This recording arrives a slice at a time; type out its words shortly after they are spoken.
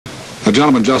A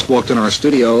gentleman just walked in our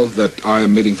studio that I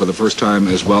am meeting for the first time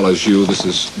as well as you. This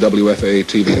is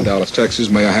WFA-TV in Dallas, Texas.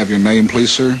 May I have your name,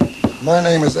 please, sir? My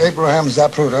name is Abraham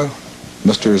Zapruder.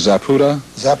 Mr. Zapruder?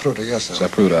 Zapruder, yes, sir.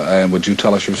 Zapruder. And would you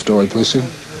tell us your story, please, sir?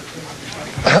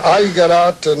 I got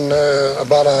out and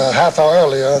about a half hour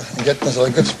earlier and getting to a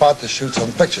good spot to shoot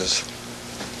some pictures.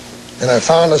 And I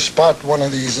found a spot, one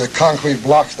of these concrete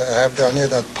blocks that I have down near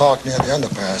that park near the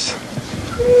underpass.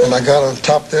 And I got on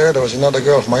top there was another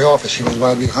girl from my office. She was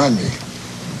right behind me.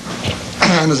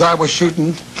 And as I was shooting,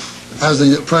 as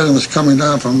the president was coming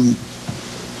down from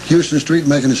Houston Street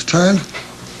making his turn,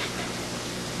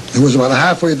 it was about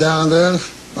halfway down there,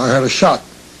 I heard a shot.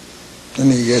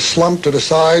 And he slumped to the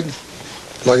side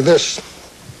like this.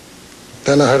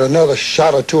 Then I heard another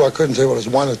shot or two. I couldn't say what it was,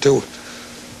 one or two.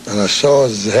 And I saw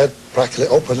his head practically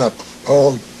open up,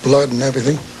 all blood and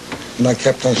everything. And I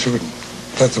kept on shooting.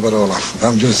 That's about all.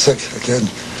 I'm just sick again.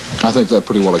 I think that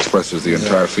pretty well expresses the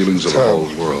entire feelings of the whole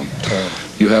world.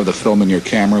 You have the film in your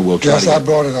camera. We'll try I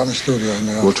brought it on the studio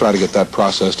now. We'll try to get that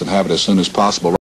processed and have it as soon as possible.